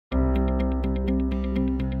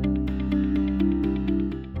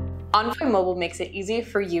Envoy Mobile makes it easy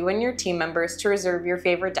for you and your team members to reserve your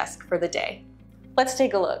favorite desk for the day. Let's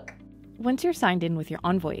take a look. Once you're signed in with your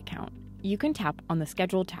Envoy account, you can tap on the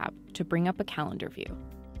Schedule tab to bring up a calendar view.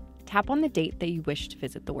 Tap on the date that you wish to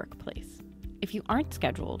visit the workplace. If you aren't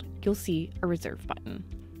scheduled, you'll see a Reserve button.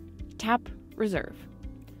 Tap Reserve.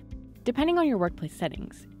 Depending on your workplace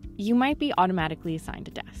settings, you might be automatically assigned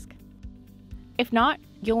a desk. If not,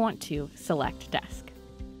 you'll want to select Desk.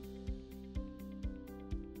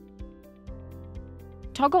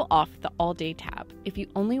 Toggle off the All Day tab if you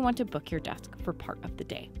only want to book your desk for part of the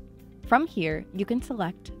day. From here, you can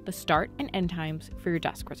select the start and end times for your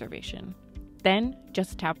desk reservation. Then,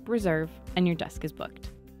 just tap Reserve and your desk is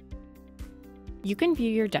booked. You can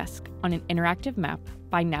view your desk on an interactive map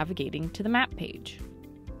by navigating to the map page.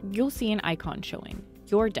 You'll see an icon showing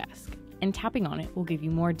your desk, and tapping on it will give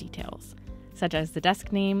you more details, such as the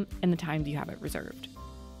desk name and the times you have it reserved.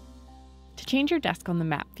 To change your desk on the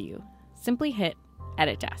map view, simply hit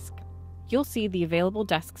Edit Desk. You'll see the available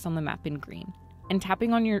desks on the map in green, and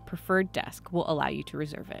tapping on your preferred desk will allow you to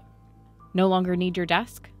reserve it. No longer need your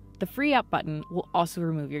desk? The Free Up button will also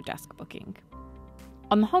remove your desk booking.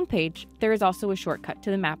 On the home page, there is also a shortcut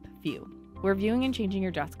to the map view, where viewing and changing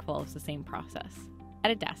your desk follows the same process.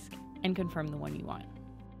 Edit Desk and confirm the one you want.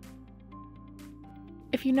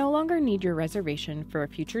 If you no longer need your reservation for a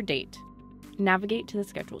future date, navigate to the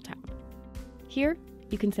Schedule tab. Here,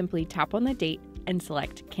 you can simply tap on the date and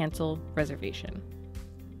select Cancel Reservation.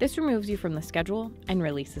 This removes you from the schedule and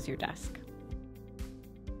releases your desk.